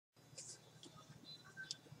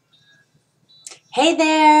Hey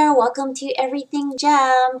there, welcome to Everything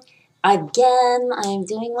Jam. Again, I'm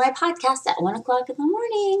doing my podcast at 1 o'clock in the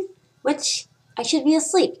morning, which I should be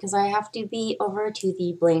asleep because I have to be over to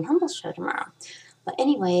the Blaine Humble show tomorrow. But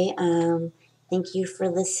anyway, thank you for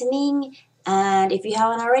listening. And if you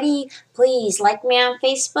haven't already, please like me on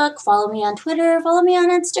Facebook, follow me on Twitter, follow me on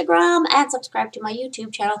Instagram, and subscribe to my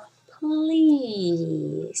YouTube channel,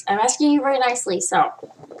 please. I'm asking you very nicely, so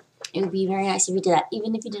it would be very nice if you did that,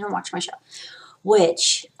 even if you didn't watch my show.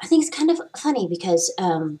 Which I think is kind of funny because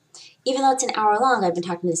even though it's an hour long, I've been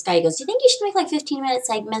talking to this guy. He goes, "Do you think you should make like 15-minute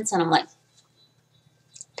segments?" And I'm like,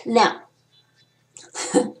 "No."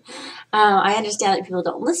 I understand that people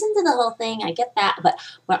don't listen to the whole thing. I get that. But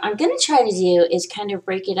what I'm going to try to do is kind of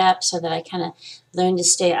break it up so that I kind of learn to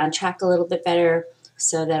stay on track a little bit better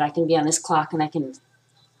so that I can be on this clock and I can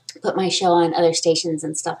put my show on other stations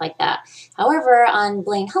and stuff like that. However, on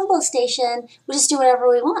Blaine Humble Station, we just do whatever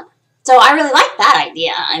we want. So I really like that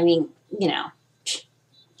idea. I mean,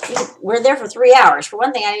 we're there for 3 hours. For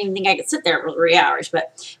one thing, I didn't even think I could sit there for 3 hours,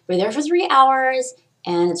 but we're there for 3 hours,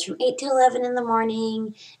 and it's from 8 to 11 in the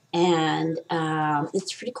morning, and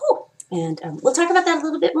it's pretty cool. And we'll talk about that a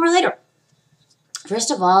little bit more later.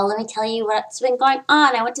 First of all, let me tell you what's been going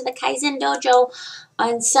on. I went to the Kaizen Dojo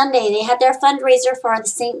on Sunday. They had their fundraiser for the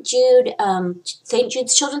St. Jude's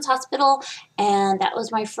Children's Hospital, and that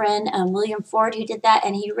was my friend William Ford who did that,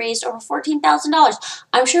 and he raised over $14,000.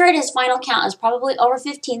 I'm sure at his final count it was probably over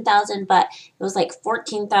 $15,000, but it was like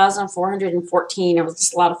 14,414. It was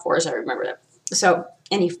just a lot of fours. I remember that. So,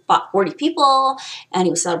 and he fought 40 people, and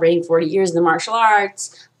he was celebrating 40 years in the martial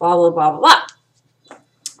arts. Blah blah blah blah blah.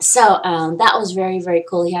 So that was very, very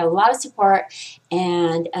cool. He had a lot of support,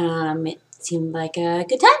 and it seemed like a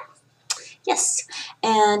good time. Yes.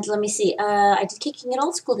 And let me see. I did Kicking It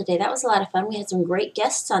Old School today. That was a lot of fun. We had some great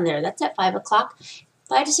guests on there. That's at 5 o'clock.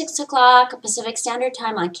 5 to 6 o'clock Pacific Standard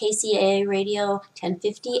Time on KCAA Radio,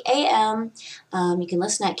 1050 a.m. You can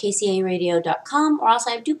listen at kcaaradio.com, or else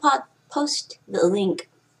I do post the link,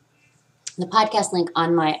 the podcast link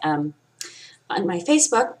on my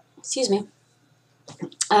Facebook. Excuse me.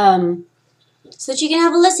 So that you can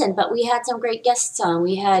have a listen. But we had some great guests on.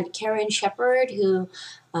 We had Karen Shepard, who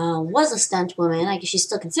was a stunt woman. I guess she's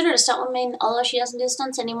still considered a stunt woman, although she doesn't do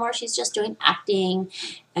stunts anymore. She's just doing acting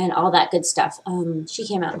and all that good stuff. She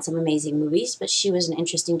came out in some amazing movies, but she was an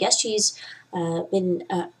interesting guest. She's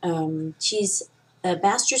she's a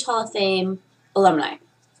Masters Hall of Fame alumni.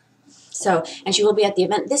 So, and she will be at the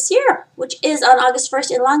event this year, which is on August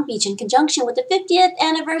 1st in Long Beach in conjunction with the 50th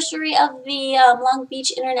anniversary of the Long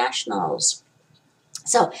Beach Internationals.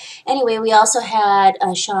 So, anyway, we also had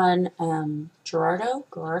Sean Gerardo.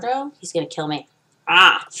 He's going to kill me.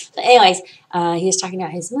 But anyways, he was talking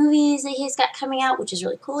about his movies that he's got coming out, which is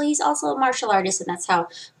really cool. He's also a martial artist, and that's how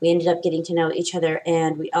we ended up getting to know each other.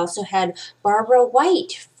 And we also had Barbara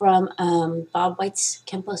White from Bob White's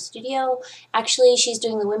Kempo Studio. Actually, she's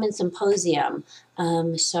doing the Women's Symposium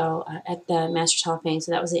at the Masters Hall of Fame,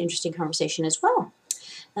 so that was an interesting conversation as well.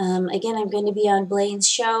 Again, I'm going to be on Blaine's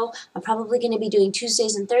show. I'm probably going to be doing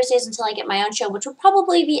Tuesdays and Thursdays until I get my own show, which will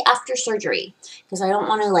probably be after surgery because I don't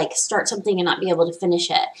want to start something and not be able to finish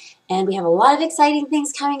it. And we have a lot of exciting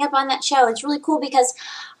things coming up on that show. It's really cool because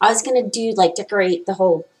I was going to do decorate the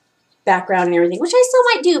whole background and everything, which I still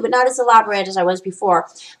might do, but not as elaborate as I was before.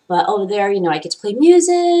 But over there, I get to play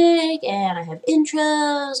music, and I have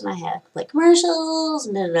intros, and I have to play commercials,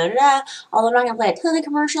 and da-da-da-da. Although I'm not going to play a ton of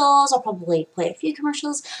commercials, I'll probably play a few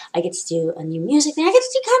commercials. I get to do a new music thing. I get to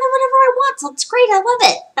do kind of whatever I want, so it's great. I love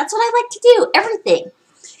it. That's what I like to do, everything.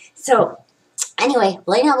 So, anyway,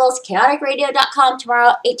 Blaine Humble's chaoticradio.com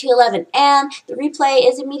tomorrow, 8 to 11, and the replay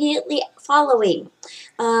is immediately following.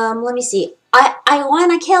 Let me see. I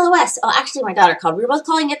won a KLOS. Oh, actually, my daughter called. We were both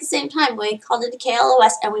calling at the same time. We called it a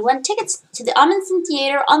KLOS, and we won tickets to the Amundsen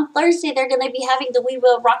Theater on Thursday. They're going to be having the We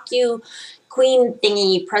Will Rock You Queen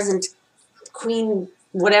thingy, present Queen,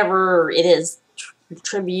 whatever it is,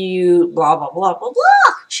 tribute, blah, blah, blah, blah,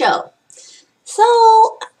 blah, show.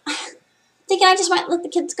 So, thinking I just might let the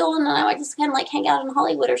kids go and then I might just kind of hang out in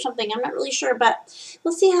Hollywood or something. I'm not really sure, but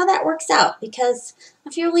we'll see how that works out because I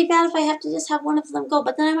feel really bad if I have to just have one of them go,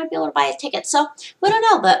 but then I might be able to buy a ticket. So we don't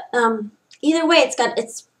know, but either way,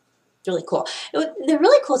 it's really cool. The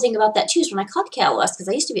really cool thing about that too is when I called KLOS, because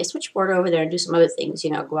I used to be a switchboard over there and do some other things,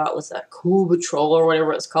 go out with a cool patrol or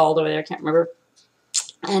whatever it's called over there. I can't remember.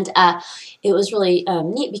 And it was really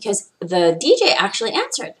neat because the DJ actually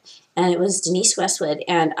answered. and it was Denise Westwood,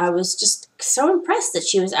 and I was just so impressed that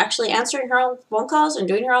she was actually answering her own phone calls and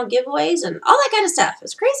doing her own giveaways and all that kind of stuff. It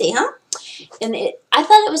was crazy, huh? And I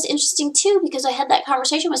thought it was interesting, too, because I had that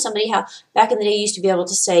conversation with somebody how back in the day you used to be able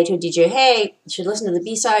to say to a DJ, hey, you should listen to the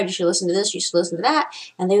B-side, you should listen to this, you should listen to that,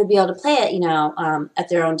 and they would be able to play it, at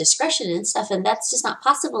their own discretion and stuff, and that's just not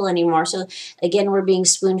possible anymore. So, again, we're being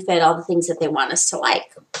spoon-fed all the things that they want us to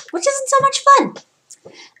like, which isn't so much fun.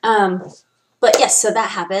 But yes, so that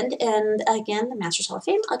happened, and again, the Masters Hall of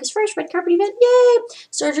Fame, August 1st, red carpet event, yay!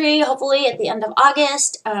 Surgery, hopefully, at the end of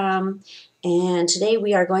August. And today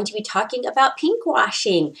we are going to be talking about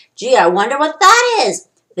pinkwashing. Gee, I wonder what that is.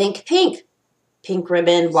 Think pink. Pink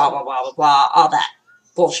ribbon, blah, blah, blah, blah, blah, all that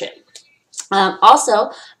bullshit.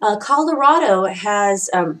 Also, Colorado has,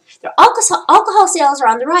 their alcohol sales are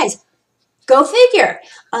on the rise. Go figure.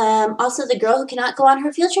 Also, the girl who cannot go on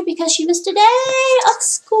her field trip because she missed a day of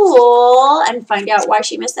school, and find out why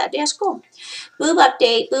she missed that day of school. Boob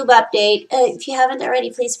update, boob update. If you haven't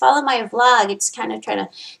already, please follow my vlog. It's kind of trying to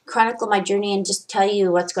chronicle my journey and just tell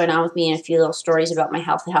you what's going on with me and a few little stories about my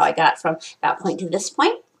health and how I got from that point to this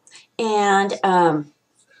point. And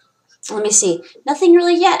let me see. Nothing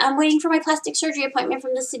really yet. I'm waiting for my plastic surgery appointment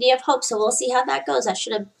from the City of Hope, so we'll see how that goes. I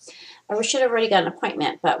should have already got an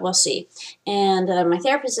appointment, but we'll see. And my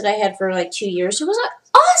therapist that I had for like 2 years, who was an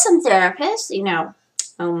awesome therapist,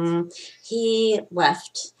 he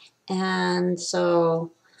left. And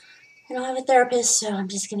so I don't have a therapist, so I'm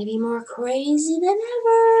just going to be more crazy than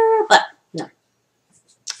ever. But no,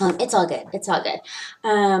 it's all good. It's all good.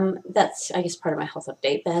 That's, I guess, part of my health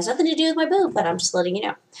update. That has nothing to do with my boob, but I'm just letting you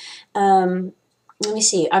know. Let me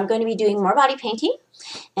see. I'm going to be doing more body painting.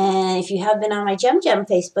 And if you have been on my Gem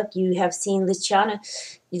Facebook, you have seen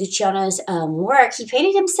Luciano's work. He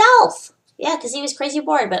painted himself. Yeah, because he was crazy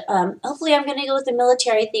bored. But hopefully I'm going to go with the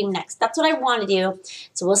military theme next. That's what I want to do.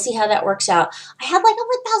 So we'll see how that works out. I had like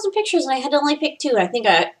over 1,000 pictures, and I had to only pick 2. I think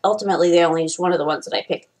ultimately they only used one of the ones that I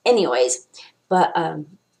picked anyways. But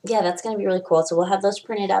yeah, that's going to be really cool. So we'll have those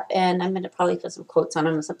printed up, and I'm going to probably put some quotes on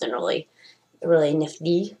them or something really, really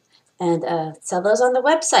nifty. And sell those on the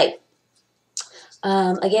website.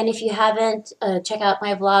 Again, if you haven't, check out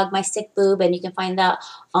my vlog, My Sick Boob, and you can find that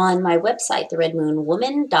on my website,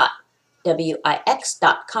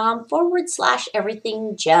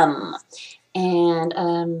 theredmoonwoman.wix.com/everythinggem. And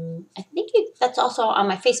I think that's also on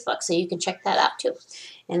my Facebook, so you can check that out too.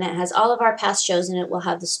 And it has all of our past shows in it. We'll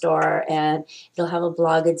have the store, and it'll have a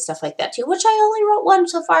blog and stuff like that too, which I only wrote one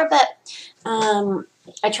so far, but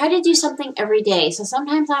I try to do something every day. So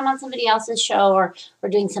sometimes I'm on somebody else's show or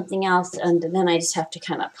doing something else, and then I just have to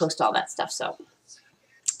kind of post all that stuff. So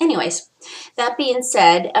anyways, that being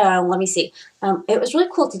said, let me see. It was really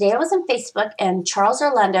cool. Today I was on Facebook, and Charles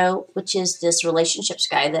Orlando, which is this relationships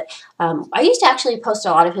guy that I used to actually post a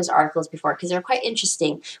lot of his articles before because they were quite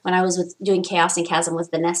interesting when I was doing Chaos and Chasm with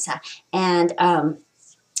Vanessa. And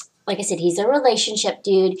like I said, he's a relationship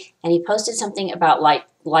dude, and he posted something about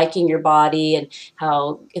liking your body and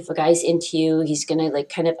how if a guy's into you, he's gonna like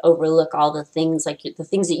kind of overlook all the things, like the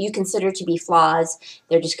things that you consider to be flaws.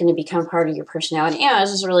 They're just gonna become part of your personality. Yeah, it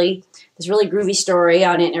was just this really groovy story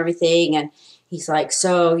on it and everything. And he's like,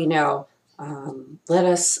 so let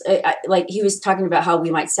us like he was talking about how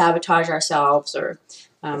we might sabotage ourselves or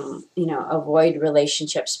avoid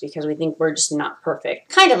relationships because we think we're just not perfect,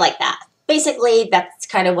 kind of like that. Basically, that's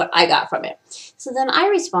kind of what I got from it. So then I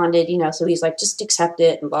responded, so he's like, just accept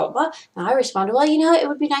it and blah, blah, blah. And I responded, well, it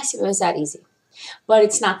would be nice if it was that easy. But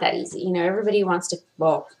it's not that easy. everybody wants to,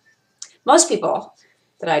 well, most people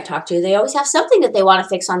that I talk to, they always have something that they want to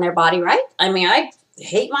fix on their body, right? I mean, I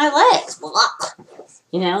hate my legs.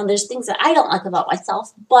 And there's things that I don't like about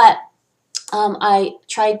myself. But I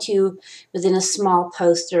tried to, within a small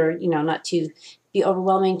post or, not to be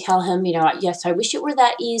overwhelming, tell him, yes, I wish it were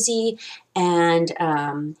that easy. And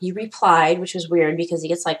he replied, which was weird because he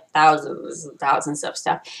gets like thousands and thousands of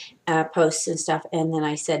stuff, posts and stuff. And then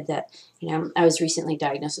I said that, I was recently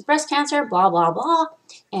diagnosed with breast cancer, blah, blah, blah.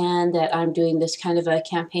 And that I'm doing this kind of a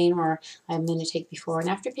campaign where I'm going to take before and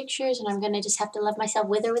after pictures, and I'm going to just have to love myself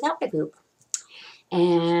with or without my boob.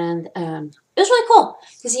 And it was really cool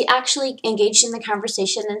because he actually engaged in the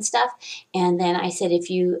conversation and stuff. And then I said, if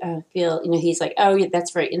you feel, he's like, oh,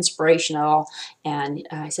 that's very inspirational. And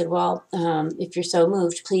I said, well, if you're so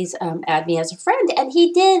moved, please add me as a friend. And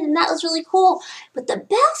he did, and that was really cool. But the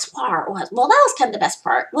best part was, well, that was kind of the best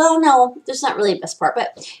part. Well, no, there's not really a best part.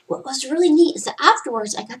 But what was really neat is that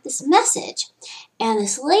afterwards I got this message. And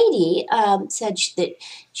this lady said that,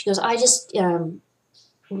 she goes,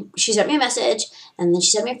 she sent me a message, and then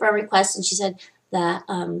she sent me a friend request, and she said, that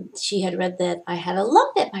she had read that I had a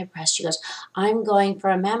lump at my breast. She goes, I'm going for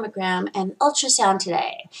a mammogram and ultrasound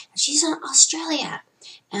today. And she's in Australia.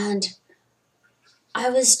 And I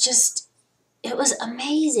was just, it was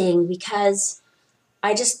amazing because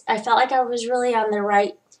I felt like I was really on the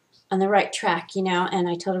right track, you know. And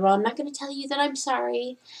I told her, well, I'm not going to tell you that I'm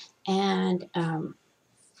sorry. And,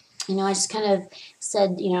 you know, I just kind of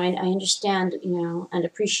said, you know, I understand, you know, and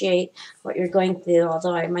appreciate what you're going through,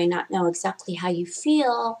 although I might not know exactly how you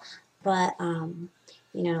feel. But, you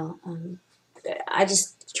know, I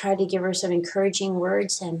just tried to give her some encouraging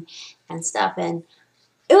words and stuff. And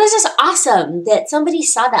it was just awesome that somebody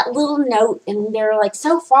saw that little note and they're like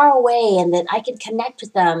so far away and that I could connect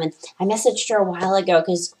with them. And I messaged her a while ago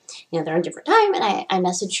because, you know, they're on a different time. And I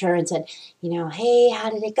messaged her and said, you know, hey, how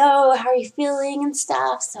did it go? How are you feeling and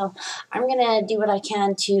stuff? So I'm going to do what I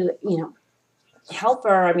can to, you know, help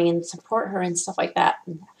her, I mean, support her and stuff like that.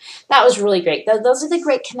 And that was really great. Those are the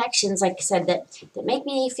great connections, like I said, that make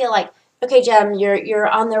me feel like, okay, Jem, you're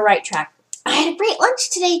on the right track. I had a great lunch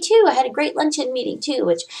today, too. I had a great luncheon meeting, too,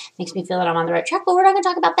 which makes me feel that I'm on the right track. But we're not going to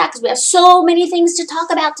talk about that because we have so many things to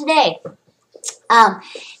talk about today.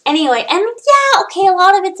 Anyway, and yeah, okay, a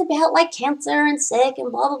lot of it's about, like, cancer and sick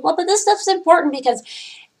and blah, blah, blah. But this stuff's important because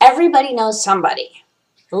everybody knows somebody.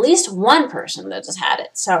 At least one person that just had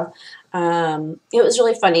it. So it was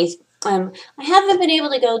really funny. I haven't been able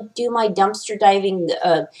to go do my dumpster diving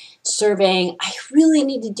surveying. I really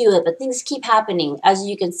need to do it, but things keep happening. As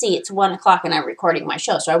you can see, it's 1 o'clock and I'm recording my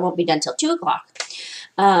show, so I won't be done till 2 o'clock.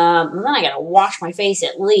 And then I got to wash my face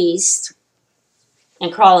at least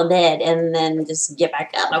and crawl in bed and then just get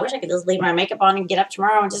back up. I wish I could just leave my makeup on and get up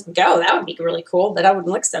tomorrow and just go. That would be really cool, but I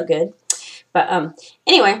wouldn't look so good. But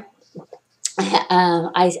anyway,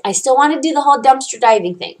 I still want to do the whole dumpster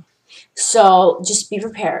diving thing. So just be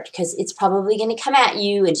prepared because it's probably going to come at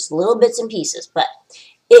you in just little bits and pieces, but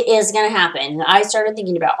it is going to happen. I started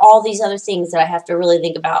thinking about all these other things that I have to really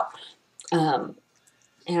think about.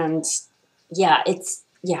 And yeah,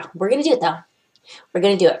 we're going to do it though. We're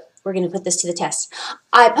going to do it. We're going to put this to the test.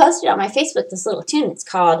 I posted on my Facebook this little tune. It's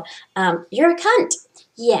called You're a Cunt.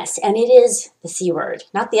 Yes, and it is the C word,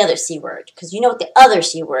 not the other C word, because you know what the other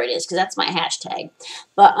C word is, because that's my hashtag.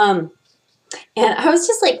 But, and I was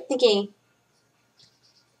just, like, thinking,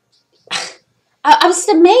 I was just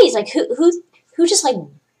amazed, like, who just, like,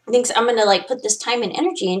 thinks I'm going to, like, put this time and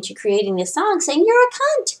energy into creating this song saying, you're a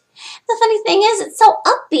cunt. The funny thing is, it's so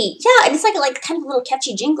upbeat. Yeah, and it's like kind of a little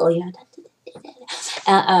catchy jingle, you know.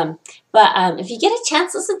 But if you get a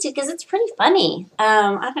chance, listen to it because it's pretty funny.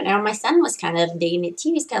 I don't know. My son was kind of digging it too.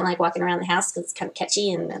 He was kind of like walking around the house because it's kind of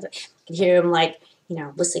catchy, and I could hear him like, you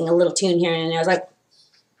know, listening a little tune here, and I was like,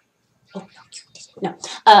 oh no, you didn't. No,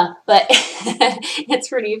 but it's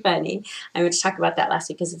pretty funny. I meant to talk about that last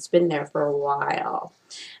week because it's been there for a while.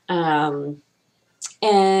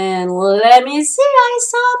 And let me see. I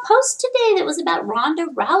saw a post today that was about Ronda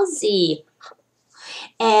Rousey.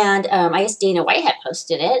 And I guess Dana White had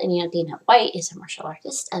posted it. And, you know, Dana White is a martial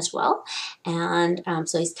artist as well. And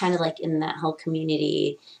so he's kind of like in that whole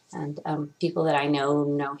community. And people that I know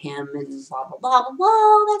him and blah, blah, blah, blah,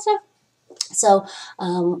 blah, that stuff. So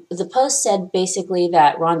the post said basically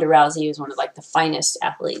that Ronda Rousey is one of like the finest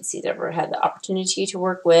athletes he's ever had the opportunity to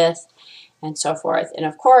work with. And so forth. And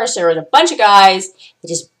of course, there was a bunch of guys that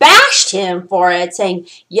just bashed him for it, saying,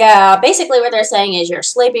 yeah, basically what they're saying is you're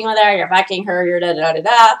sleeping with her, you're fucking her, you're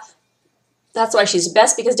da-da-da-da-da. That's why she's the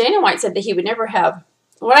best, because Dana White said that he would never have,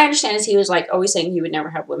 what I understand is he was like always saying he would never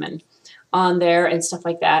have women on there and stuff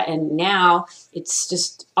like that. And now it's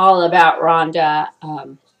just all about Ronda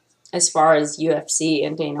as far as UFC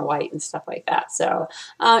and Dana White and stuff like that. So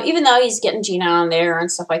even though he's getting Gina on there and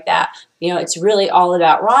stuff like that, you know, it's really all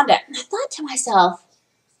about Ronda. And I thought to myself,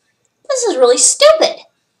 this is really stupid.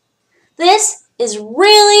 This is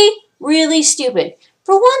really, really stupid.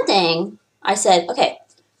 For one thing, I said, okay,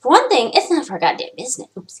 for one thing, it's none of our goddamn business.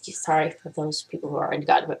 Oops, sorry for those people who are in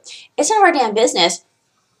God, but it's none of our damn business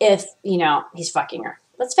if, you know, he's fucking her.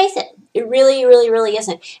 Let's face it. It really, really, really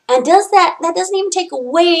isn't. And that doesn't even take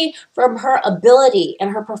away from her ability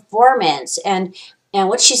and her performance and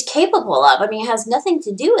what she's capable of. I mean, it has nothing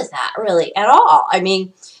to do with that really at all. I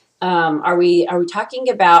mean, are we talking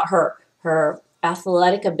about her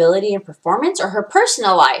athletic ability and performance or her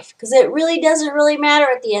personal life? Because it really doesn't really matter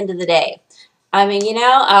at the end of the day. I mean, you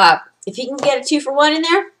know, if you can get a 2-for-1 in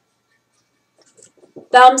there,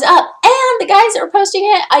 thumbs up. And the guys that were posting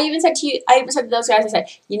it, I even said to those guys, I said,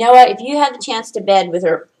 you know what, if you had the chance to bed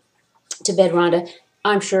Ronda,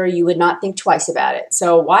 I'm sure you would not think twice about it.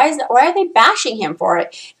 So why are they bashing him for it?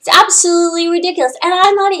 It's absolutely ridiculous. And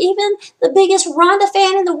I'm not even the biggest Ronda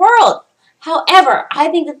fan in the world. However, I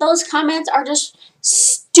think that those comments are just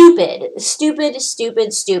stupid, stupid,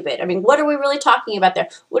 stupid, stupid. I mean, what are we really talking about there?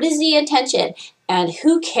 What is the intention? And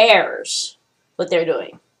who cares what they're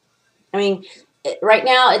doing? I mean, right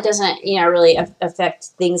now it doesn't, really affect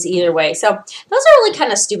things either way. So those are really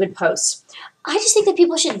kind of stupid posts. I just think that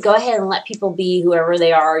people should go ahead and let people be whoever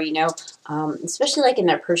they are, especially like in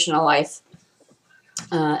their personal life.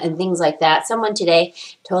 And things like that. Someone today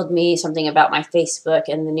told me something about my Facebook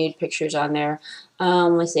and the nude pictures on there.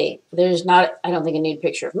 Let's see. There's not, I don't think, a nude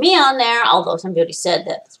picture of me on there, although somebody said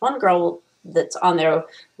that this one girl that's on there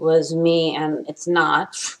was me, and it's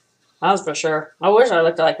not. That's for sure. I wish I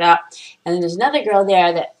looked like that. And then there's another girl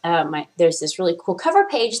there that there's this really cool cover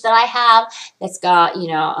page that I have that's got,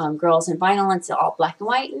 girls in vinyl, and it's all black and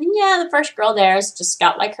white. And yeah, the first girl there has just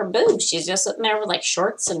got like her boobs. She's just sitting there with like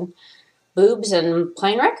shorts and boobs and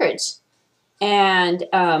playing records. And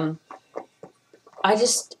I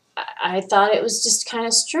thought it was just kind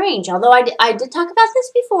of strange. Although I did talk about this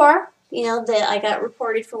before, that I got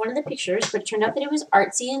reported for one of the pictures, but it turned out that it was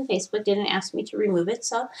artsy and Facebook didn't ask me to remove it,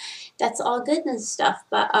 so that's all good and stuff.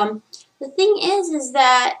 But the thing is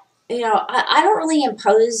that, I don't really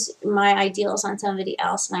impose my ideals on somebody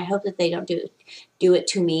else, and I hope that they don't do it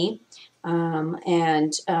to me.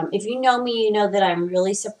 If you know me, you know that I'm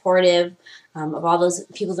really supportive of all those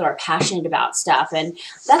people that are passionate about stuff, and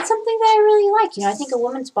that's something that I really like. I think a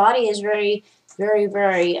woman's body is very, very,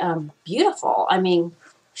 very beautiful. I mean,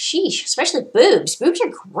 sheesh, especially boobs. Boobs are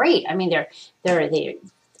great. I mean, they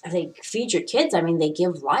feed your kids. I mean, they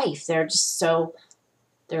give life. They're just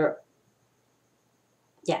they're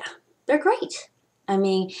great. I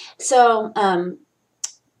mean, so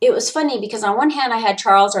it was funny because on one hand I had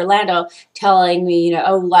Charles Orlando telling me,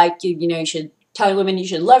 you should tell women you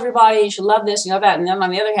should love your body, you should love this, that. And then on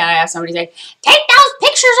the other hand, I had somebody say, take those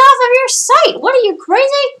pictures off of your site. What are you,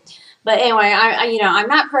 crazy? But anyway, I'm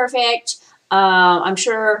not perfect. I'm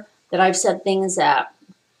sure that I've said things that,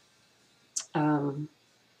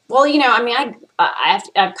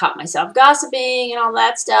 I've caught myself gossiping and all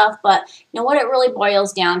that stuff. But what it really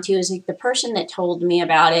boils down to is like the person that told me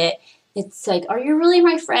about it. It's like, are you really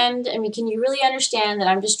my friend? I mean, can you really understand that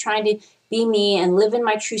I'm just trying to be me and live in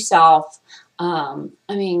my true self? I'm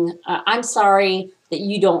sorry that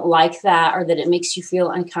you don't like that or that it makes you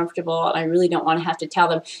feel uncomfortable. And I really don't want to have to tell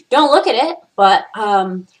them, don't look at it. But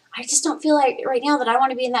I just don't feel like right now that I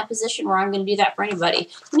want to be in that position where I'm going to do that for anybody.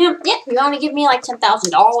 You want to give me like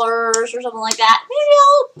 $10,000 or something like that, maybe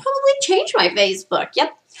I'll probably change my Facebook.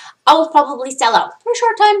 Yep. I will probably sell out for a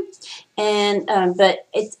short time. And, but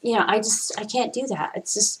it's, I can't do that.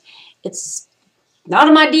 It's not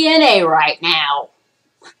in my DNA right now.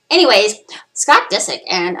 Anyways, Scott Disick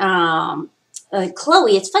and,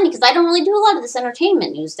 Chloe, it's funny because I don't really do a lot of this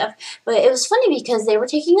entertainment news stuff, but it was funny because they were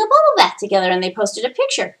taking a bubble bath together and they posted a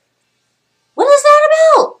picture. What is that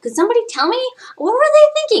about? Could somebody tell me? What were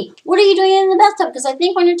they thinking? What are you doing in the bathtub? Because I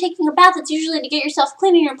think when you're taking a bath, it's usually to get yourself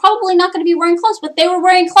clean, and you're probably not going to be wearing clothes, but they were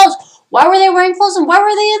wearing clothes. Why were they wearing clothes, and why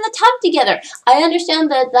were they in the tub together? I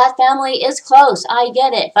understand that that family is close. I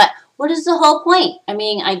get it. But what is the whole point? I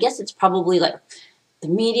mean, I guess it's probably like the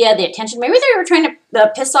media, the attention. Maybe they were trying to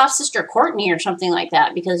piss off Sister Courtney or something like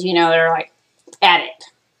that because, they're like, at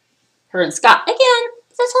it. Her and Scott. Again,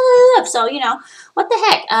 that's how they live. So, what the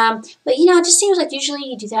heck? But, it just seems like usually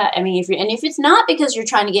you do that. I mean, if it's not because you're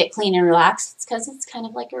trying to get clean and relaxed, it's because it's kind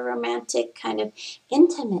of like a romantic, kind of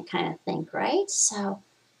intimate kind of thing, right? So,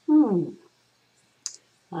 I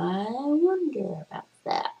wonder about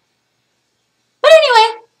that. But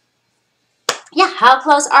anyway, yeah, how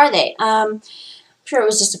close are they? I'm sure it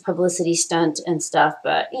was just a publicity stunt and stuff,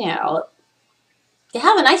 but, they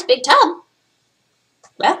have a nice big tub.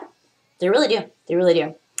 Well, they really do. They really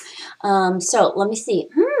do. So let me see.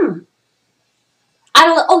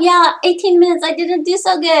 Oh yeah, 18 minutes. I didn't do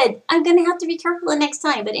so good. I'm going to have to be careful the next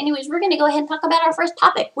time. But anyways, we're going to go ahead and talk about our first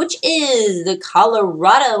topic, which is the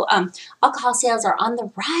Colorado alcohol sales are on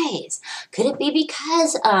the rise. Could it be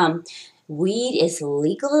because weed is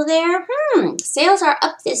legal there? Sales are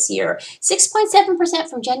up this year. 6.7%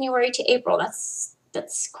 from January to April. That's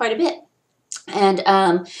quite a bit. And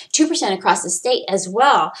 2% across the state as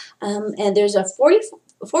well. And there's a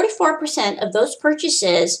 44% of those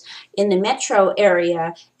purchases in the metro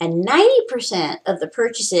area and 90% of the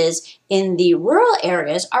purchases in the rural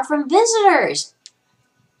areas are from visitors.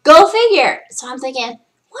 Go figure. So I'm thinking,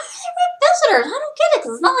 why are they visitors? I don't get it,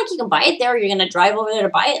 because it's not like you can buy it there or you're going to drive over there to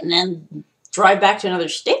buy it and then drive back to another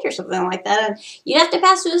state or something like that, and you'd have to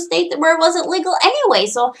pass through a state where it wasn't legal anyway.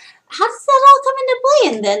 So how does that all come into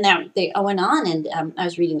play? And then they went on, and I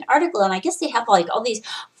was reading the article, and I guess they have like all these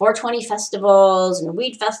 420 festivals and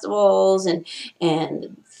weed festivals and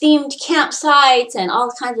themed campsites and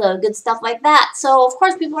all kinds of good stuff like that. So of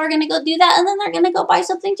course people are going to go do that, and then they're going to go buy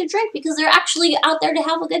something to drink because they're actually out there to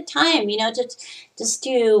have a good time, you know, just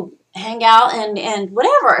to hang out and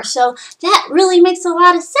whatever. So that really makes a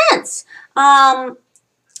lot of sense.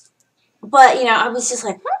 But, you know, I was just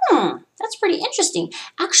like, that's pretty interesting.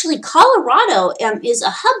 Actually, Colorado is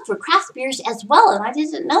a hub for craft beers as well, and I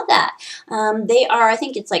didn't know that. They are, I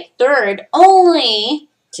think it's like third only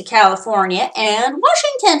to California and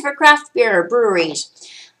Washington for craft beer breweries.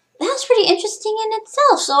 That's pretty interesting in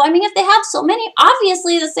itself. So, I mean, if they have so many,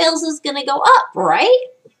 obviously the sales is going to go up, right?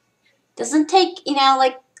 Doesn't take, you know,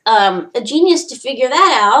 like a genius to figure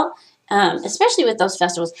that out. Especially with those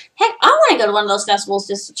festivals. Heck, I want to go to one of those festivals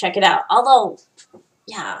just to check it out. Although,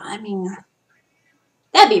 yeah, I mean,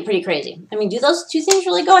 that'd be pretty crazy. I mean, do those two things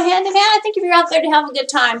really go hand in hand? I think if you're out there to have a good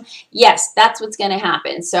time, yes, that's what's going to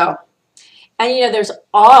happen. So, and you know, there's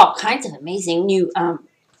all kinds of amazing new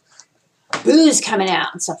booze coming out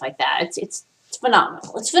and stuff like that. It's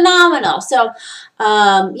phenomenal. It's phenomenal. So,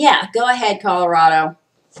 yeah, go ahead, Colorado.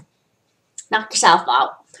 Knock yourself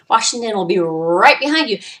out. Washington will be right behind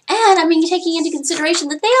you. And, I mean, taking into consideration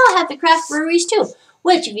that they all have the craft breweries, too.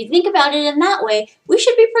 Which, if you think about it in that way, we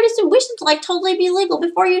should be pretty soon. We should, like, totally be legal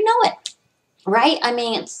before you know it. Right? I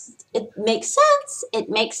mean, it makes sense. It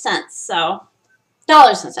makes sense. So,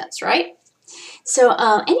 dollars and cents, right? So,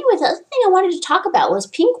 anyway, the other thing I wanted to talk about was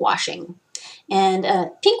pinkwashing. And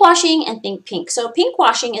pinkwashing and think pink. So,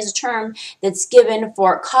 pinkwashing is a term that's given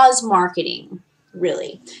for cause marketing,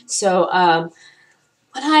 really. So,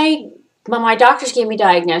 when my doctors gave me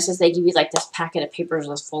diagnosis, they give you like this packet of papers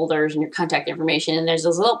with folders and your contact information, and there's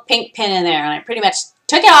this little pink pin in there, and I pretty much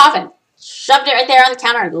took it off and shoved it right there on the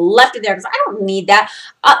counter and left it there because I don't need that.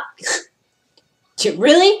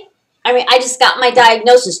 Really? I mean, I just got my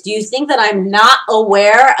diagnosis. Do you think that I'm not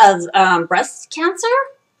aware of breast cancer?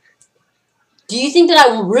 Do you think that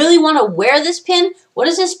I really want to wear this pin? What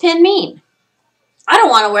does this pin mean? I don't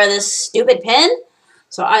want to wear this stupid pin.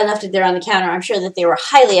 So I left it there on the counter. I'm sure that they were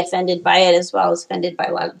highly offended by it, as well as offended by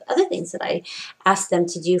a lot of other things that I asked them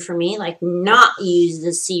to do for me, like not use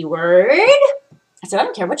the C word. I said, I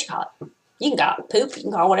don't care what you call it. You can call it poop. You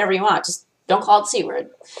can call it whatever you want. Just don't call it the C word.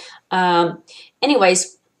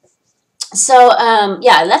 Anyways, so,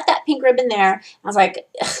 yeah, I left that pink ribbon there. I was like,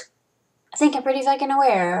 ugh, I think I'm pretty fucking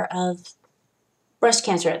aware of breast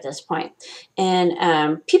cancer at this point.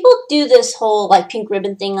 And people do this whole like pink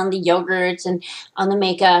ribbon thing on the yogurts and on the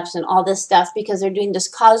makeups and all this stuff because they're doing this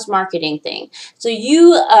cause marketing thing. So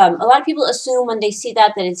a lot of people assume when they see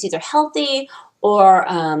that it's either healthy or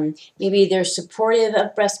maybe they're supportive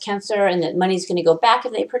of breast cancer and that money's going to go back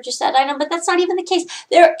if they purchase that item, but that's not even the case.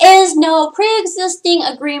 There is no pre-existing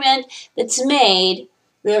agreement that's made.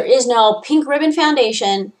 There is no pink ribbon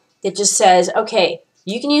foundation that just says, okay,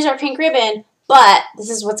 you can use our pink ribbon, but this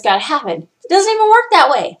is what's got to happen. It doesn't even work that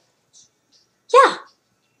way. Yeah.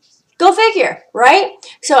 Go figure, right?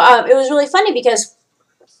 So it was really funny because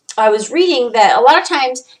I was reading that a lot of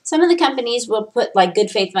times some of the companies will put like good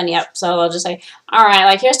faith money up. So they'll just say, all right,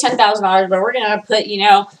 like here's $10,000, but we're going to put, you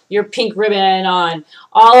know, your pink ribbon on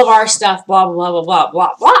all of our stuff, blah, blah, blah, blah,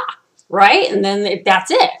 blah, blah, right? And then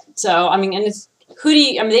that's it. So, I mean, and it's,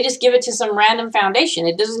 they just give it to some random foundation.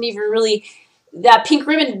 It doesn't even really, that pink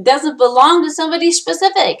ribbon doesn't belong to somebody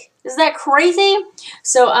specific. Is that crazy?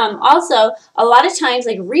 So also, a lot of times,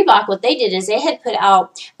 like Reebok, what they did is they had put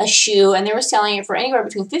out a shoe and they were selling it for anywhere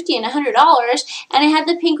between $50 and $100, and it had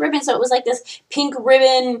the pink ribbon, so it was like this pink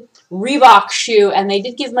ribbon Reebok shoe, and they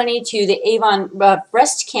did give money to the Avon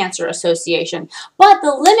Breast Cancer Association, but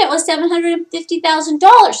the limit was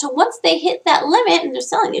 $750,000. So once they hit that limit, and they're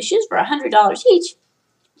selling these shoes for $100 each,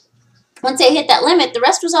 once they hit that limit, the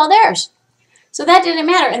rest was all theirs. So that didn't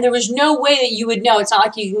matter, and there was no way that you would know. It's not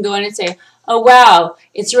like you can go in and say, oh, wow,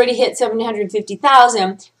 it's already hit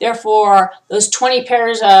 $750,000, therefore those 20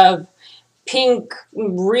 pairs of pink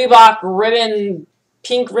ribbon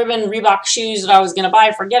Reebok shoes that I was going to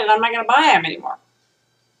buy, forget it, I'm not going to buy them anymore.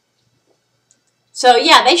 So,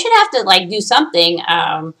 yeah, they should have to, like, do something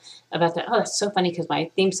about that. Oh, that's so funny because my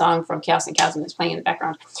theme song from Chaos and Chasm is playing in the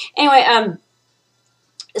background. Anyway,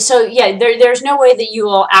 so, yeah, there's no way that you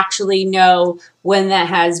will actually know when that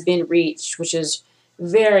has been reached, which is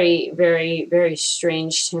very, very, very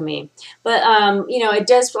strange to me. But, you know, it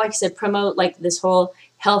does, like I said, promote, like, this whole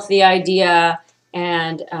healthy idea,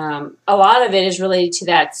 and a lot of it is related to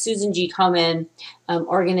that Susan G. Komen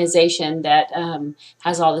organization that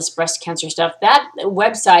has all this breast cancer stuff. That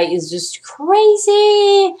website is just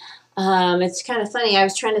crazy. It's kind of funny. I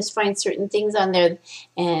was trying to find certain things on there,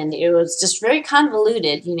 and it was just very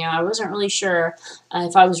convoluted. You know, I wasn't really sure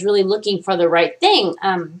if I was really looking for the right thing.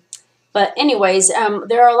 But anyways,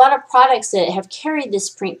 there are a lot of products that have carried this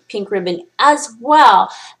pink ribbon as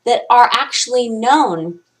well that are actually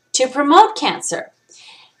known to promote cancer.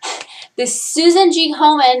 The Susan G.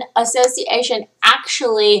 Komen Association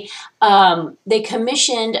actually, they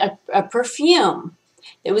commissioned a perfume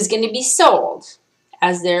that was going to be sold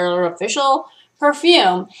as their official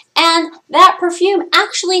perfume, and that perfume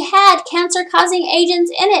actually had cancer-causing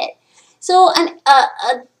agents in it. So an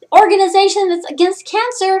organization that's against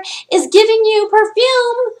cancer is giving you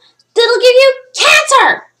perfume that'll give you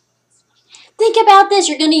cancer. Think about this.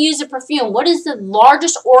 You're going to use a perfume. What is the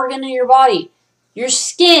largest organ in your body? Your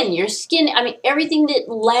skin. Your skin, I mean, everything that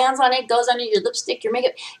lands on it, goes under your lipstick, your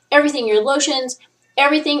makeup, everything, your lotions,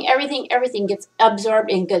 everything gets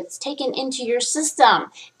absorbed and gets taken into your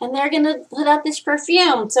system. And they're going to put out this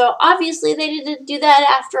perfume. So obviously they didn't do that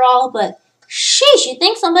after all, but sheesh, you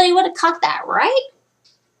think somebody would have caught that, right?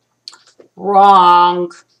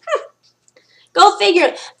 Wrong. Go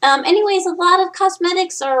figure. Anyways, a lot of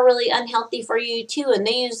cosmetics are really unhealthy for you too, and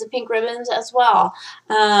they use the pink ribbons as well.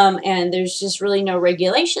 And there's just really no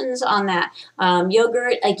regulations on that.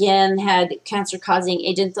 Yogurt, again, had cancer-causing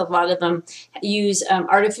agents. A lot of them use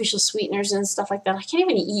artificial sweeteners and stuff like that. I can't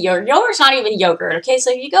even eat yogurt. Yogurt's not even yogurt, okay? So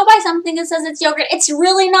if you go buy something that says it's yogurt, it's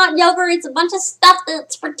really not yogurt. It's a bunch of stuff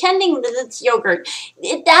that's pretending that it's yogurt.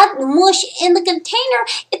 That mush in the container,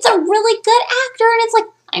 it's a really good actor, and it's like,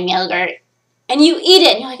 I'm yogurt. And you eat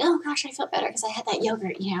it, and you're like, oh gosh, I feel better because I had that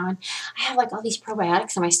yogurt, you know, and I have like all these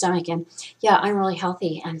probiotics in my stomach, and yeah, I'm really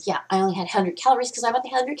healthy, and yeah, I only had 100 calories because I bought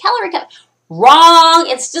the 100-calorie cup. Wrong!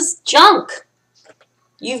 It's just junk.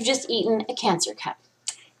 You've just eaten a cancer cup.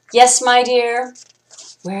 Yes, my dear.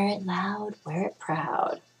 Wear it loud, wear it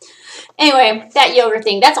proud. Anyway, that yogurt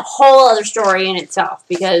thing, that's a whole other story in itself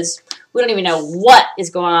because we don't even know what is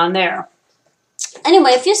going on there.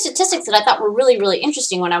 Anyway, a few statistics that I thought were really, really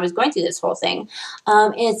interesting when I was going through this whole thing.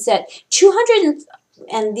 It's that 200,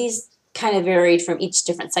 and these kind of varied from each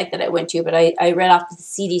different site that I went to, but I read off the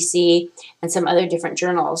CDC and some other different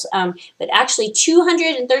journals. But actually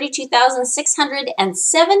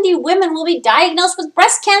 232,670 women will be diagnosed with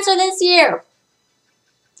breast cancer this year.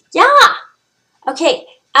 Yeah. Okay,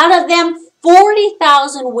 out of them,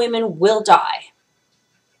 40,000 women will die.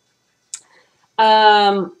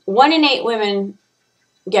 1 in 8 women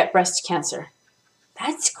get breast cancer.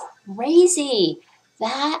 That's crazy.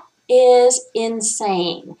 That is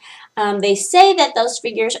insane. They say that those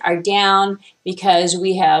figures are down because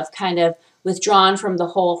we have kind of withdrawn from the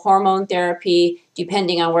whole hormone therapy,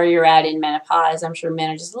 depending on where you're at in menopause. I'm sure men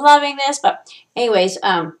are just loving this, but anyways,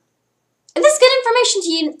 this is good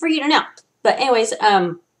information for you to know. But anyways,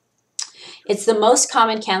 it's the most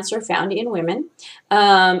common cancer found in women.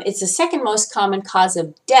 It's the second most common cause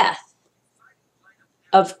of death.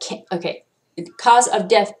 Cause of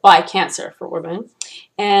death by cancer for women.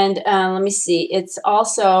 And let me see, it's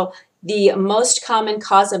also the most common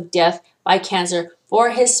cause of death by cancer for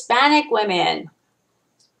Hispanic women.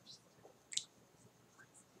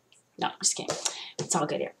 No, I'm just kidding. It's all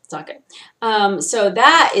good here. It's all good. So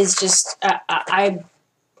that is just,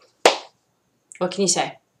 what can you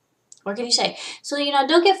say? What can you say? So, you know,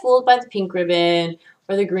 don't get fooled by the pink ribbon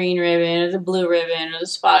or the green ribbon or the blue ribbon or the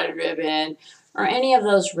spotted ribbon or any of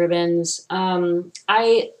those ribbons.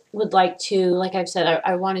 I would like to, like I've said,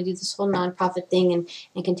 I want to do this whole nonprofit thing and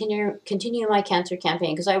continue my cancer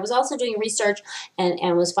campaign, because I was also doing research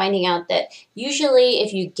and was finding out that usually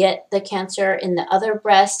if you get the cancer in the other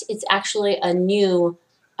breast, it's actually a new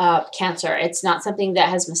cancer. It's not something that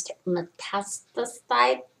has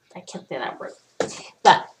metastasized. I can't say that word.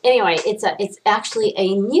 But anyway, it's actually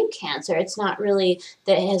a new cancer. It's not really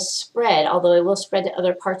that it has spread, although it will spread to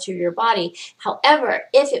other parts of your body. However,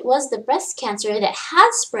 if it was the breast cancer that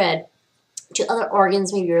has spread to other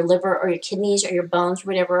organs, maybe your liver or your kidneys or your bones or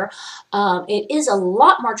whatever, it is a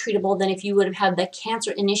lot more treatable than if you would have had the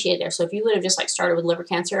cancer initiated there. So if you would have just like started with liver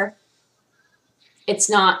cancer, it's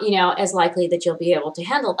not, you know, as likely that you'll be able to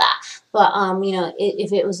handle that. But, you know,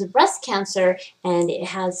 if it was a breast cancer and it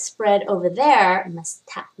has spread over there,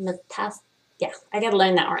 yeah, I got to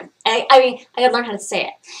learn that word. I mean, I got to learn how to say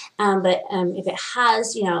it. But if it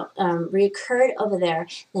has, you know, reoccurred over there,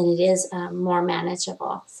 then it is more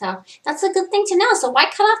manageable. So that's a good thing to know. So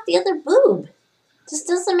why cut off the other boob? Just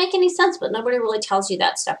doesn't make any sense, but nobody really tells you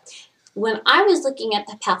that stuff. when I was looking at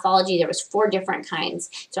the pathology, there was 4 different kinds.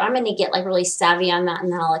 So I'm going to get like really savvy on that,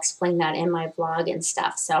 and then I'll explain that in my blog and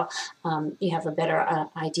stuff. So you have a better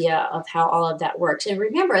idea of how all of that works. And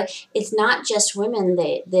remember, it's not just women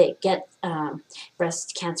that get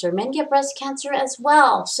breast cancer. Men get breast cancer as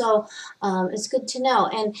well. So it's good to know.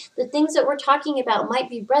 And the things that we're talking about might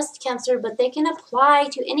be breast cancer, but they can apply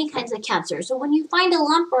to any kinds of cancer. So when you find a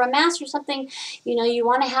lump or a mass or something, you know, you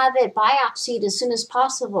want to have it biopsied as soon as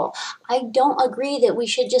possible. I don't agree that we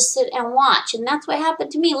should just sit and watch. And that's what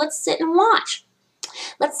happened to me. Let's sit and watch.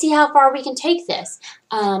 Let's see how far we can take this.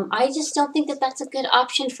 I just don't think that that's a good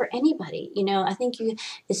option for anybody. You know, I think you,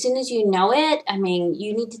 as soon as you know it, I mean,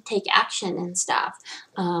 you need to take action and stuff.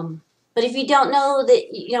 But if you don't know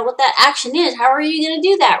that, you know, what that action is, how are you going to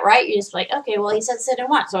do that, right? You're just like, okay, well, he said sit and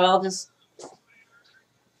watch, so I'll just,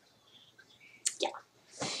 yeah.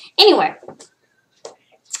 Anyway,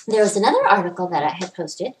 there was another article that I had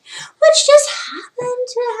posted, which just happened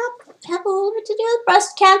to have a little bit to do with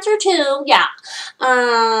breast cancer too. Yeah.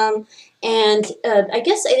 I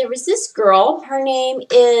guess there was this girl. Her name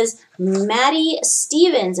is Maddie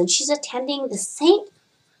Stevens, and she's attending the St.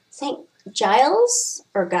 Giles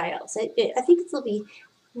or Giles. I think it'll be.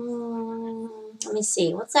 Let me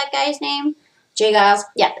see. What's that guy's name? J. Giles.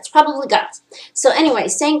 Yeah, it's probably Giles. So anyway,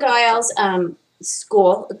 St. Giles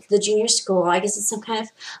school, the junior school. I guess it's some kind of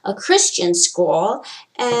a Christian school,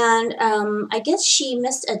 and I guess she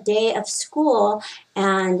missed a day of school,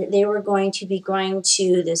 and they were going to be going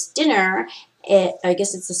to this dinner. I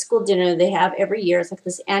guess it's a school dinner they have every year. It's like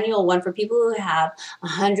this annual one for people who have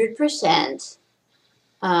 100%.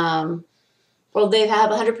 Well, they have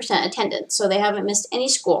 100% attendance, so they haven't missed any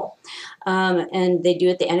school. And they do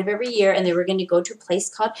it at the end of every year, and they were going to go to a place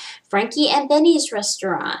called Frankie and Benny's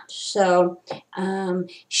restaurant. So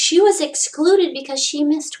she was excluded because she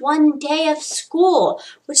missed 1 day of school,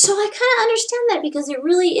 which, so I kind of understand that, because it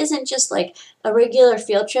really isn't just like a regular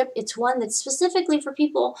field trip. It's one that's specifically for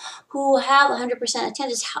people who have 100%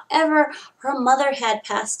 attendance. However, her mother had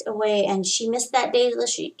passed away, and she missed that day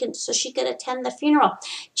so she could attend the funeral.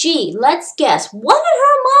 Gee, let's guess. What did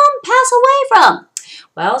her mom pass away from?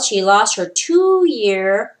 Well, she lost her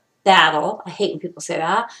 2-year battle. I hate when people say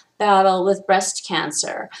that. Battle with breast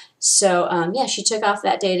cancer. So, yeah, she took off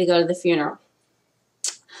that day to go to the funeral.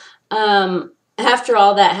 After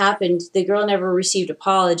all that happened, the girl never received an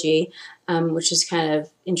apology, which is kind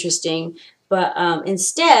of interesting. But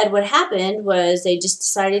instead, what happened was they just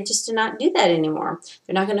decided just to not do that anymore.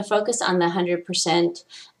 They're not going to focus on the 100%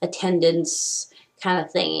 attendance kind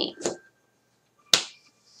of thingy.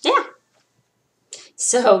 Yeah.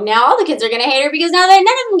 So now all the kids are going to hate her because now none of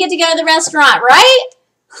them get to go to the restaurant, right?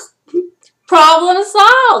 Problem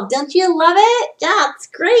solved. Don't you love it? Yeah, it's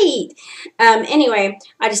great. Anyway,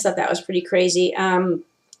 I just thought that was pretty crazy.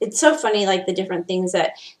 It's so funny, like the different things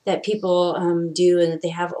that people do and that they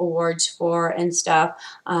have awards for and stuff.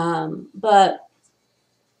 But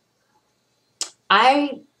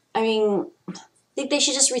I mean, I think they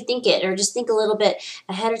should just rethink it, or just think a little bit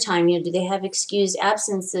ahead of time. You know, do they have excused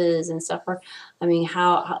absences and stuff? Or, I mean,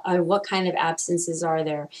 what kind of absences are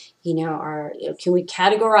there? You know, can we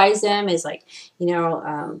categorize them as like, you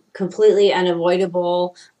know, completely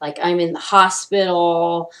unavoidable? Like I'm in the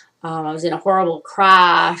hospital, I was in a horrible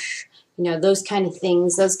crash. You know, those kind of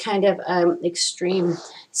things, those kind of extreme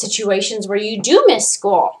situations where you do miss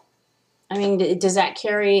school. I mean, does that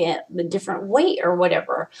carry a different weight or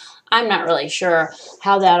whatever? I'm not really sure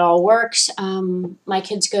how that all works. My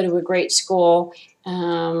kids go to a great school,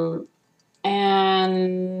 and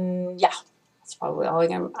yeah, that's probably all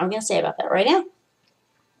I'm going to say about that right now.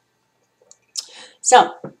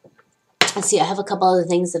 So, let's see, I have a couple other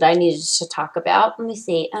things that I needed to talk about. Let me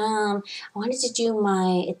see. I wanted to do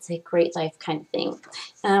my It's a Great Life kind of thing.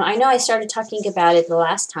 I know I started talking about it the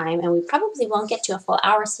last time, and we probably won't get to a full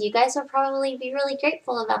hour, so you guys will probably be really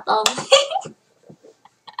grateful about all of it.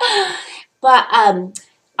 But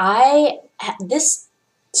this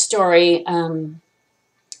story,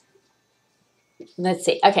 let's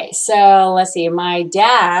see. Okay, so let's see. My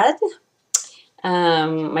dad...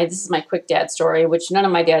 this is my quick dad story, which none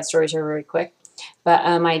of my dad stories are very quick.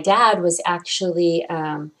 But my dad was actually,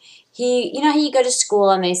 you know how you go to school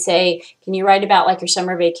and they say, can you write about like your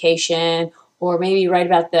summer vacation, or maybe write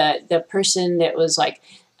about the person that was like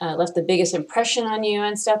left the biggest impression on you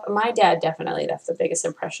and stuff. My dad definitely left the biggest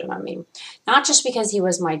impression on me, not just because he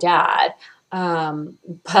was my dad,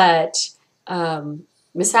 but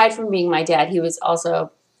aside from being my dad, he was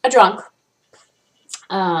also a drunk.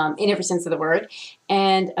 In every sense of the word.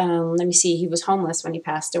 And let me see, he was homeless when he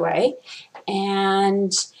passed away.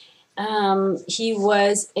 And he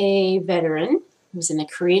was a veteran. He was in the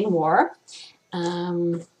Korean War.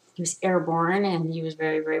 He was airborne, and he was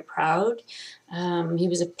very, very proud. He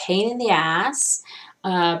was a pain in the ass,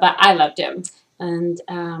 but I loved him. And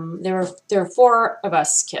there were four of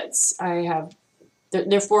us kids.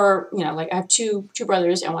 Therefore, like I have two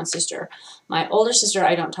brothers and one sister. My older sister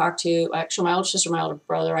I don't talk to. Actually, my older sister, my older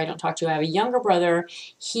brother I don't talk to. I have a younger brother.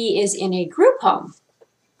 He is in a group home,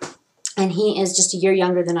 and he is just a year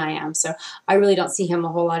younger than I am. So I really don't see him a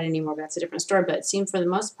whole lot anymore. But that's a different story. But it seemed for the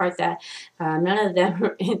most part that none of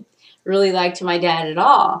them really liked my dad at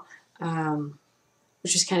all,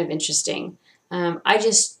 which was kind of interesting. I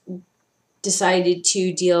just decided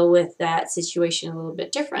to deal with that situation a little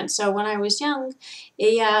bit different. So when I was young,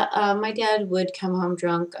 my dad would come home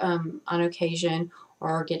drunk on occasion,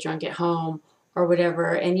 or get drunk at home, or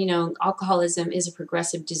whatever. And alcoholism is a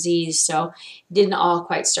progressive disease, so it didn't all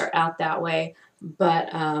quite start out that way, but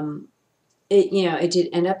it did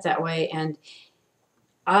end up that way. And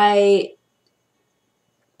I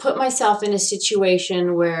put myself in a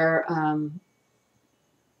situation where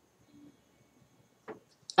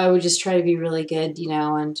I would just try to be really good,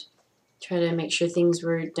 and try to make sure things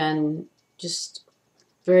were done just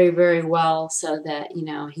very, very well, so that,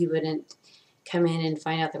 he wouldn't come in and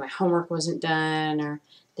find out that my homework wasn't done, or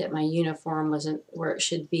that my uniform wasn't where it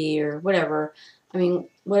should be, or whatever. I mean,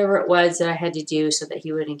 whatever it was that I had to do so that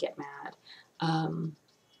he wouldn't get mad.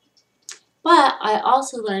 But I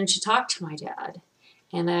also learned to talk to my dad,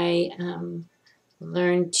 and I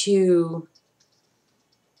learned to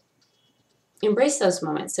embrace those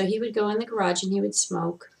moments. So he would go in the garage and he would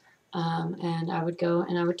smoke, and I would go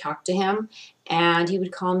and I would talk to him, and he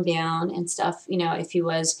would calm down and stuff, if he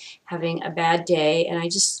was having a bad day. And I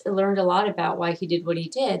just learned a lot about why he did what he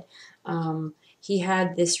did. He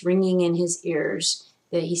had this ringing in his ears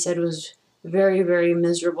that he said was very, very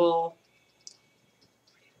miserable.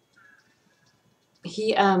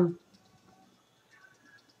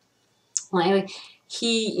 Well, anyway,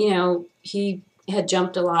 he had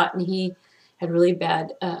jumped a lot, and he had really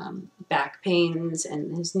bad back pains,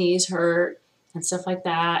 and his knees hurt and stuff like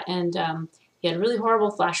that. And he had really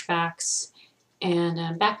horrible flashbacks.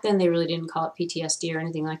 And back then they really didn't call it PTSD or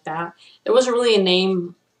anything like that. There wasn't really a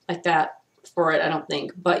name like that for it, I don't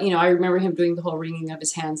think. But, I remember him doing the whole wringing of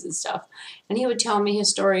his hands and stuff. And he would tell me his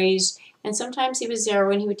stories. And sometimes he was there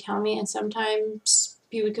when he would tell me, and sometimes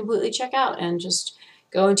he would completely check out and just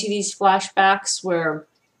go into these flashbacks where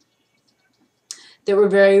they were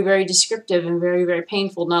very, very descriptive and very, very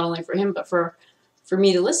painful, not only for him, but for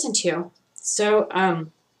me to listen to. So, I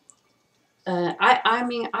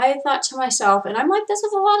thought to myself, and I'm like this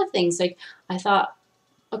with a lot of things. Like, I thought,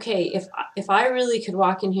 okay, if I really could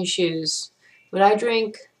walk in his shoes, would I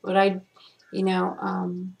drink? Would I, would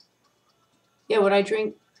I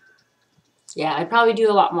drink? Yeah, I'd probably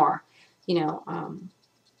do a lot more.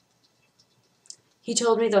 He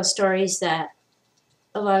told me those stories that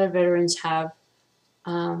a lot of veterans have,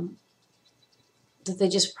 that they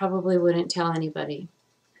just probably wouldn't tell anybody.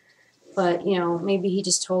 But, maybe he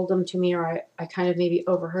just told them to me, or I kind of maybe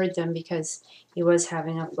overheard them, because he was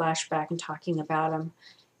having a flashback and talking about them.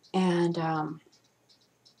 And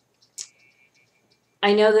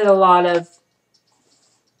I know that a lot of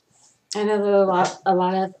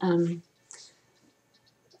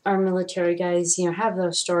our military guys, have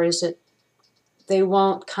those stories that they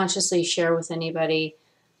won't consciously share with anybody,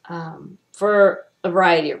 for a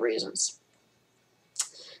variety of reasons.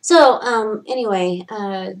 So, anyway,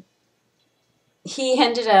 he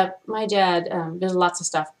ended up, my dad, there's lots of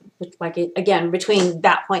stuff, like, again, between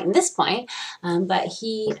that point and this point, but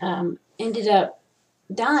he ended up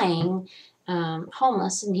dying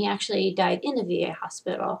homeless, and he actually died in a VA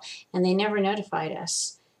hospital, and they never notified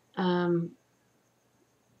us.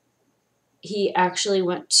 He actually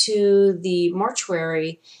went to the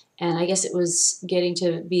mortuary, and I guess it was getting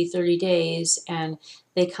to be 30 days, and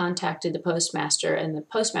they contacted the postmaster, and the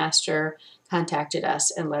postmaster contacted us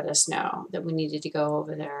and let us know that we needed to go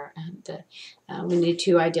over there, and we needed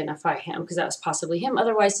to identify him, because that was possibly him.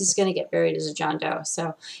 Otherwise, he's going to get buried as a John Doe.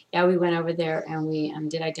 So, yeah, we went over there, and we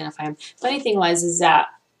did identify him. Funny thing is that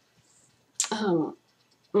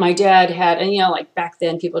my dad had, and, like back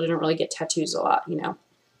then, people didn't really get tattoos a lot,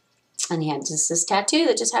 and he had just this tattoo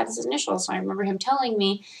that just had his initials. So I remember him telling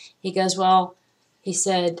me, he goes, well, he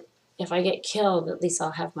said, if I get killed, at least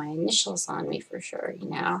I'll have my initials on me for sure,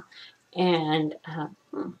 And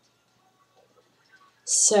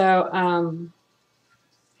so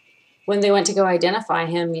when they went to go identify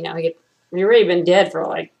him, he'd already been dead for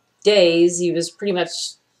like days. He was pretty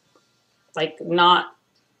much like not,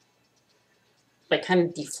 like kind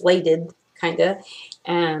of deflated, kind of.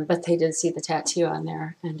 But they did see the tattoo on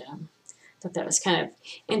there, and thought that was kind of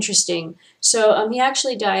interesting. So he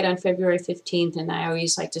actually died on February 15th, and I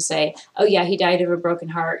always like to say, oh yeah, he died of a broken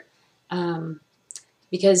heart,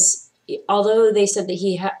 because although they said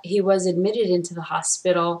that he was admitted into the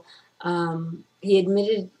hospital, he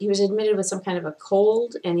was admitted with some kind of a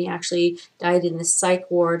cold, and he actually died in the psych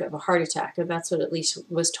ward of a heart attack. And that's what at least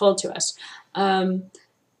was told to us.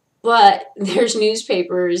 But there's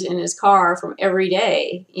newspapers in his car from every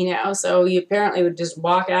day, so he apparently would just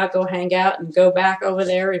walk out, go hang out, and go back over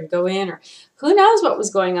there and go in, or who knows what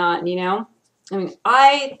was going on, I mean,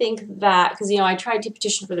 I think that, because, I tried to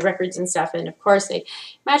petition for the records and stuff, and of course they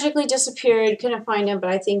magically disappeared, couldn't find him,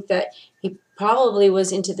 but I think that he probably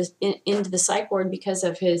was into the psych ward because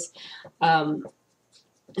of his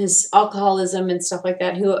alcoholism and stuff like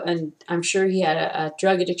that, and I'm sure he had a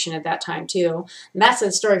drug addiction at that time too. And that's a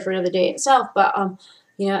story for another day itself, but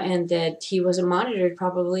and that he wasn't monitored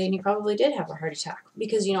probably, and he probably did have a heart attack,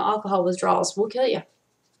 because alcohol withdrawals will kill you.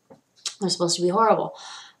 They're supposed to be horrible.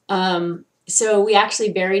 So we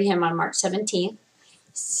actually buried him on March 17th.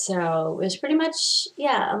 So it was pretty much,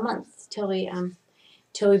 a month till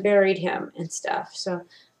we buried him and stuff. So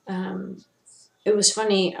it was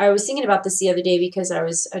funny. I was thinking about this the other day because I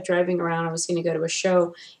was driving around. I was going to go to a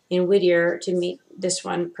show in Whittier to meet this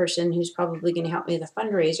one person who's probably going to help me with a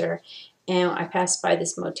fundraiser. And I passed by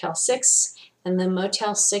this Motel 6. And the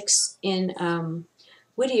Motel 6 in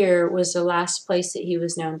Whittier was the last place that he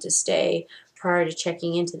was known to stay prior to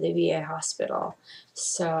checking into the VA hospital.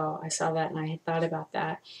 So I saw that and I had thought about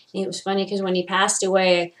that. And it was funny because when he passed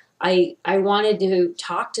away, I wanted to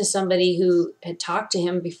talk to somebody who had talked to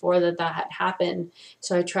him before that had happened.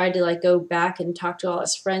 So I tried to go back and talk to all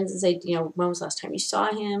his friends and say, when was the last time you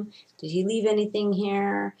saw him? Did he leave anything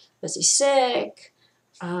here? Was he sick?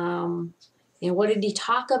 What did he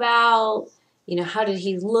talk about? How did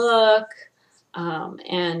he look?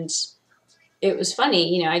 And it was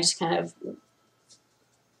funny, I just kind of,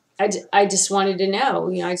 I just wanted to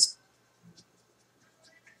know,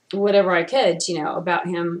 whatever I could, about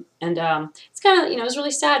him. And it's kind of, it was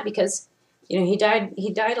really sad because, he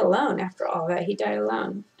died alone after all that. He died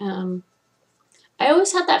alone. I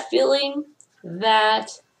always had that feeling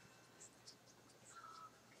that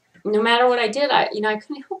no matter what I did, I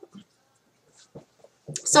couldn't help him.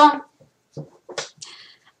 So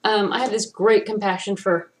I have this great compassion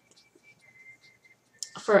for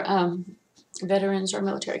veterans or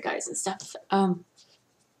military guys and stuff.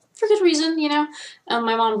 For good reason, my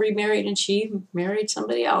mom remarried and she married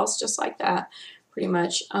somebody else just like that, pretty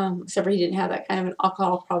much, except for he didn't have that kind of an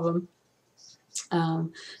alcohol problem.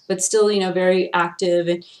 But still, very active,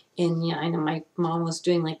 and I know my mom was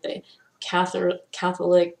doing the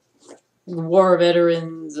Catholic war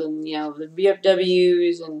veterans and, the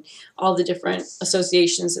VFWs and all the different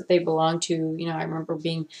associations that they belong to. I remember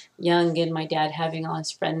being young and my dad having all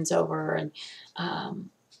his friends over, and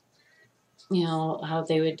how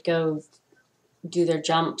they would go do their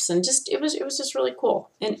jumps, and just it was just really cool.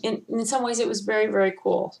 And in some ways it was very, very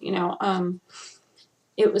cool.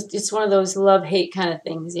 It's one of those love-hate kind of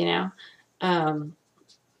things,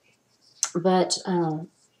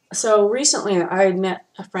 so recently I had met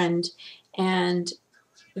a friend, and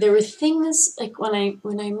there were things when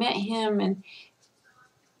I met him and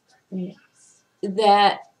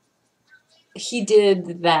that he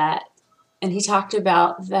did that, and he talked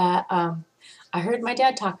about that I heard my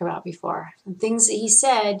dad talk about before, and things that he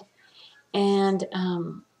said, and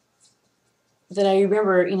that I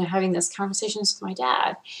remember, having those conversations with my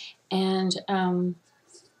dad, and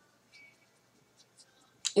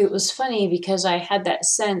it was funny because I had that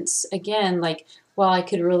sense again, while I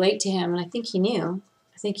could relate to him, and I think he knew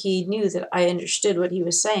that I understood what he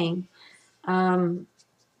was saying,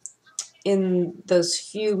 in those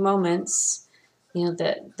few moments,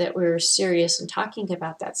 that we were serious and talking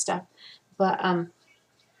about that stuff. But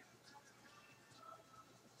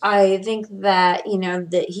I think that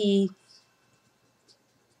that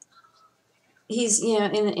he's in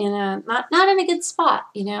a not in a good spot,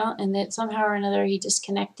 and that somehow or another he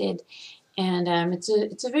disconnected, and it's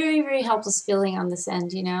a very, very helpless feeling on this end,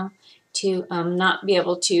 to not be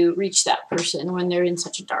able to reach that person when they're in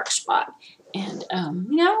such a dark spot. And I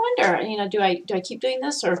wonder, do I keep doing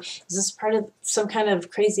this, or is this part of some kind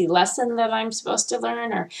of crazy lesson that I'm supposed to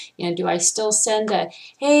learn, or do I still send a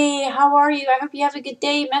 "Hey, how are you? I hope you have a good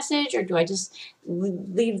day" message, or do I just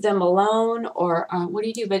leave them alone, or what do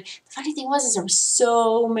you do? But the funny thing was, there were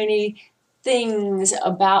so many things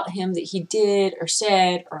about him that he did or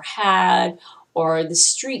said or had or the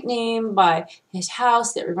street name by his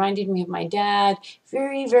house that reminded me of my dad.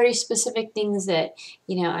 Very, very specific things that,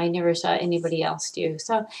 you know, I never saw anybody else do.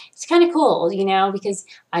 So it's kind of cool, you know, because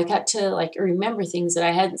I got to like remember things that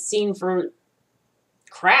I hadn't seen for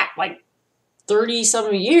crap, like 30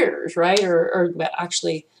 some years, right? Or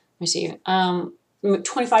actually, let me see,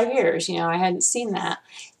 25 years, you know, I hadn't seen that.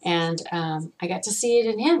 And I got to see it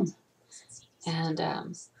in him. And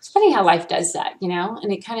it's funny how life does that, you know,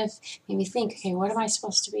 and it kind of made me think, okay, what am I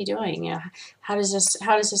supposed to be doing? You know, how does this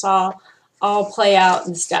all play out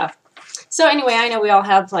and stuff? So anyway, I know we all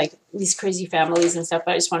have like these crazy families and stuff,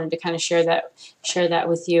 but I just wanted to kind of share that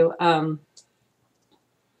with you. And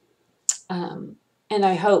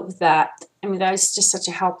I hope that, I mean, that is just such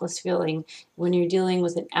a helpless feeling when you're dealing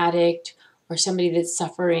with an addict or somebody that's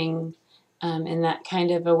suffering in that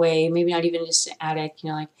kind of a way, maybe not even just an addict, you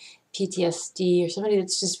know, like PTSD or somebody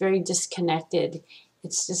that's just very disconnected.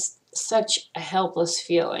 It's just such a helpless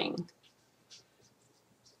feeling.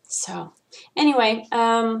 So anyway,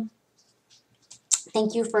 thank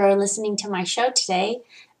you for listening to my show today.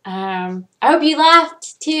 I hope you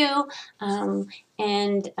laughed too.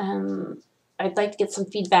 I'd like to get some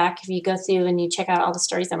feedback. If you go through and you check out all the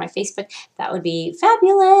stories on my Facebook, that would be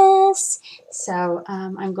fabulous. So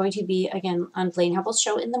I'm going to be, again, on Blaine Hubble's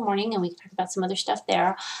show in the morning, and we can talk about some other stuff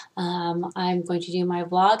there. I'm going to do my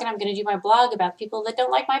vlog, and I'm going to do my blog about people that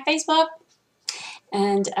don't like my Facebook.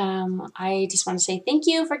 And I just want to say thank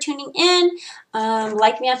you for tuning in.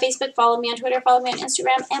 Like me on Facebook, follow me on Twitter, follow me on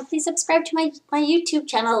Instagram, and please subscribe to my YouTube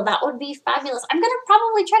channel. That would be fabulous. I'm going to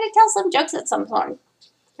probably try to tell some jokes at some point.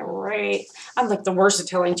 Great. I'm like the worst at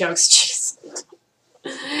telling jokes. Jeez.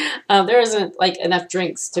 There isn't like enough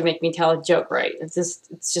drinks to make me tell a joke right. It's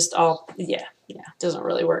just all, yeah, it doesn't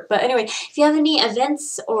really work. But anyway, if you have any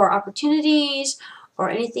events or opportunities or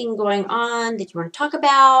anything going on that you want to talk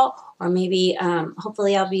about, or maybe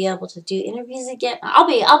hopefully I'll be able to do interviews again. I'll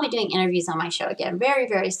be doing interviews on my show again very,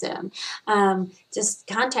 very soon. Just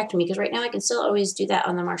contact me, because right now I can still always do that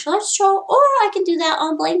on the martial arts show, or I can do that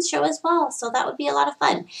on Blaine's show as well. So that would be a lot of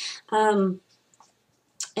fun.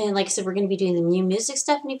 And like I said, we're going to be doing the new music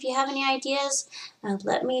stuff. And if you have any ideas,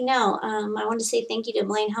 let me know. I want to say thank you to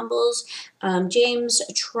Blaine Humbles, James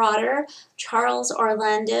Trotter, Charles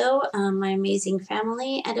Orlando, my amazing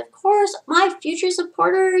family, and of course, my future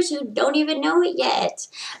supporters who don't even know it yet.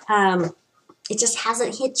 It just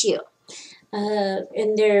hasn't hit you.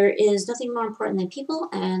 And there is nothing more important than people.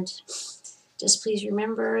 And just please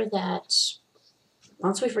remember that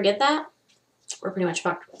once we forget that, we're pretty much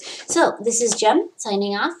fucked. So this is Jem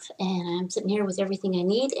signing off, and I'm sitting here with everything I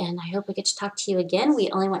need, and I hope I get to talk to you again. We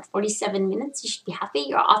only went 47 minutes. You should be happy.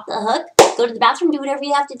 You're off the hook. Go to the bathroom, do whatever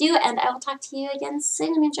you have to do, and I will talk to you again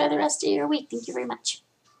soon. Enjoy the rest of your week. Thank you very much.